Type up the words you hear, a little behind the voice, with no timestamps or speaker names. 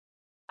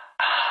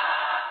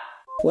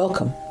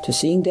Welcome to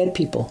Seeing Dead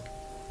People,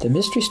 the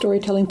mystery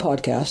storytelling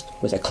podcast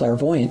with a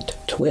clairvoyant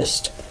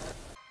twist.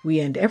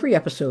 We end every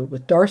episode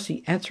with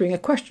Darcy answering a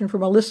question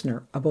from a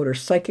listener about her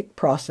psychic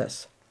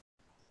process.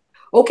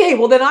 Okay,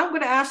 well then I'm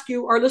going to ask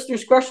you our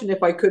listener's question,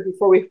 if I could,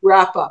 before we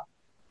wrap up.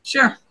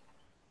 Sure.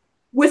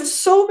 With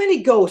so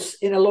many ghosts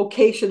in a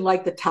location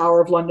like the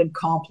Tower of London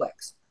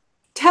complex,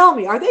 tell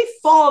me, are they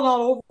falling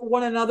all over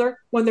one another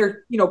when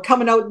they're,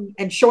 coming out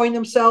and showing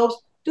themselves?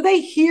 Do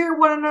they hear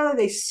one another?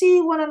 They see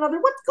one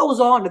another? What goes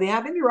on? Do they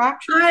have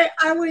interaction?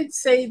 I would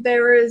say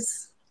there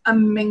is a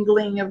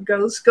mingling of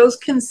ghosts.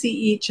 Ghosts can see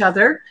each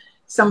other.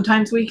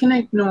 Sometimes we can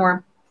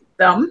ignore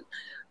them.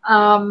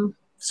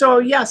 So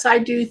yes, I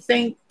do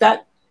think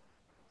that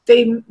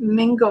they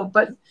mingle,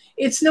 but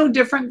it's no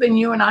different than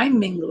you and I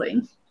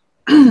mingling.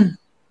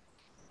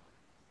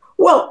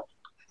 Well,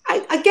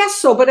 I guess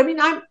so, but I mean,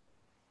 I'm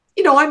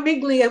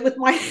mingling it with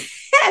my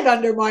head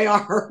under my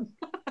arm.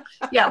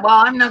 Yeah,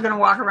 well, I'm not going to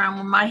walk around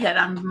with my head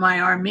on my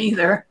arm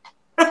either.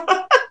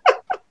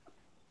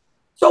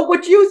 So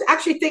what you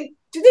actually think,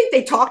 do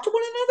they talk to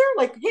one another?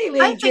 Like, hey,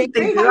 Lady Jane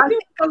Grey, I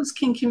think ghosts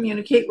can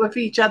communicate with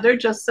each other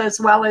just as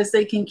well as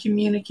they can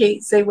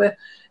communicate, say, with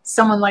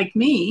someone like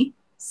me.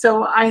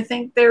 So I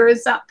think there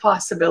is that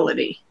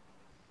possibility.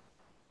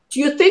 Do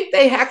you think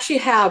they actually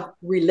have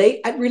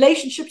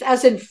relationships,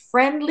 as in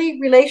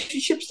friendly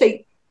relationships?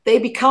 They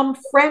become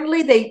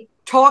friendly, they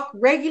talk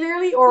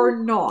regularly, or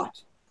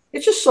not?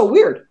 It's just so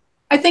weird.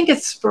 I think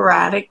it's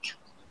sporadic.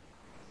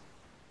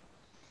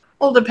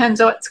 All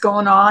depends on what's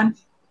going on.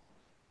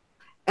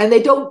 And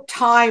they don't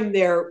time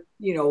their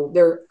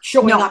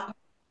showing up.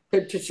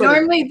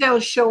 Normally they'll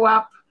show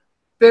up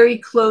very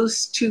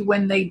close to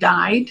when they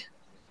died.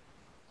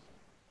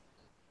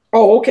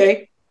 Oh,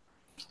 okay.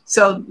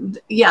 So,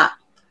 yeah,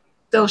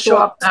 they'll show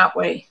up that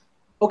way.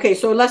 Okay,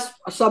 so unless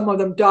some of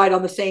them died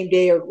on the same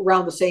day or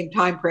around the same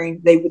time frame,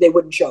 they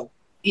wouldn't show.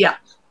 Yeah.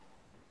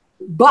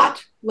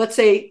 But let's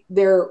say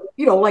they're,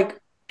 like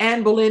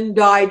Anne Boleyn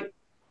died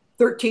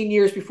 13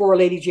 years before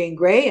Lady Jane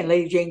Grey, and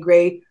Lady Jane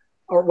Grey,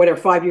 or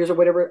whatever, 5 years or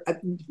whatever,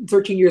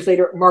 13 years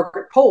later,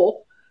 Margaret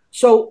Pole.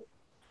 So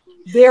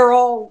they're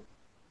all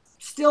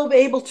still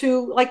able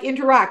to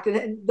interact.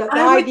 And the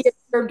idea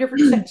of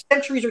different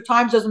centuries or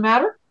times doesn't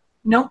matter?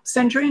 Nope,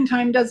 century and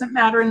time doesn't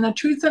matter. And the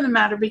truth of the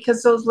matter,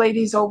 because those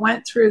ladies all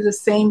went through the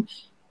same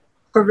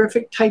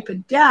horrific type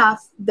of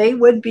death, they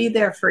would be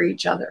there for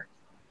each other.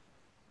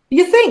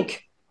 You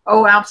think?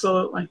 Oh,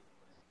 absolutely.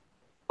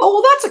 Oh,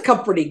 well, that's a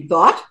comforting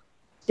thought.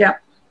 Yeah.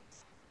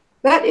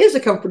 That is a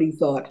comforting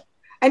thought.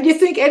 And do you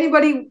think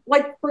anybody,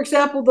 like, for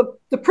example,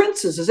 the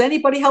princes, is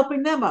anybody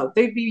helping them out?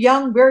 They'd be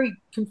young, very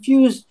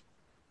confused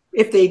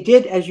if they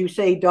did, as you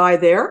say, die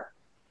there.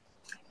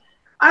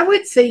 I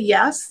would say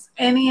yes.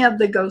 Any of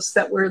the ghosts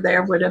that were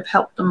there would have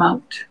helped them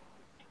out.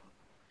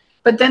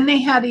 But then they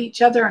had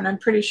each other, and I'm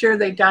pretty sure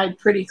they died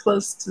pretty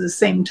close to the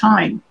same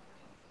time.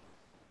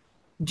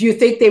 Do you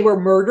think they were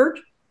murdered?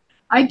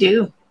 I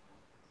do.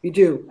 You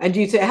do? And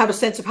do you have a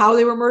sense of how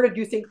they were murdered? Do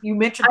you think you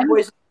mentioned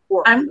poison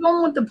before? I'm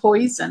going with the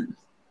poison.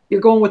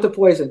 You're going with the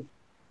poison.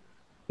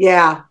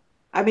 Yeah.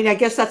 I mean, I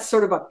guess that's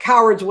sort of a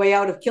coward's way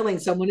out of killing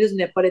someone, isn't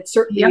it? But it's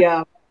certainly,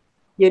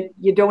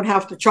 you don't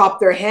have to chop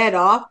their head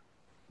off.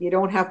 You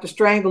don't have to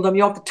strangle them.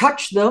 You don't have to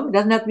touch them. It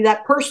doesn't have to be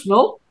that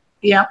personal.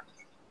 Yeah.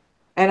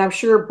 And I'm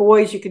sure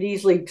boys, you could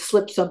easily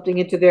slip something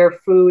into their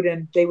food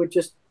and they would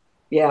just,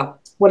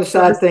 what a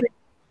sad thing.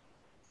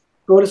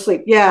 Go to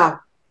sleep. Yeah.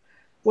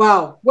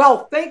 Wow.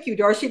 Well, thank you,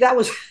 Darcy. That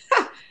was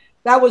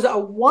a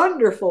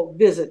wonderful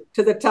visit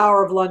to the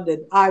Tower of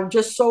London. I'm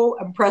just so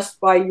impressed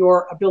by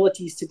your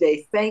abilities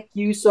today. Thank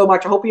you so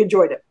much. I hope you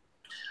enjoyed it.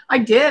 I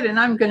did. And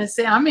I'm going to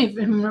say I'm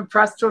even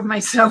impressed with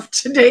myself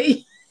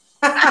today.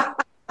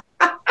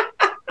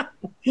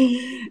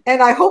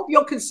 And I hope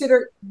you'll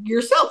consider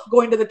yourself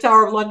going to the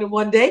Tower of London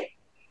one day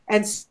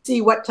and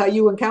see what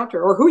you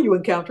encounter or who you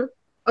encounter.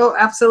 Oh,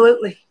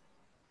 absolutely.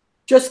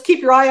 Just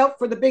keep your eye out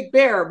for the big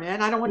bear,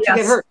 man. I don't want you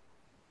to get hurt.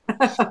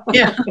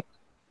 Yeah.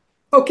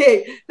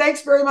 Okay.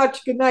 Thanks very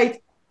much. Good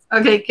night.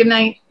 Okay. Good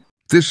night.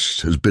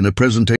 This has been a presentation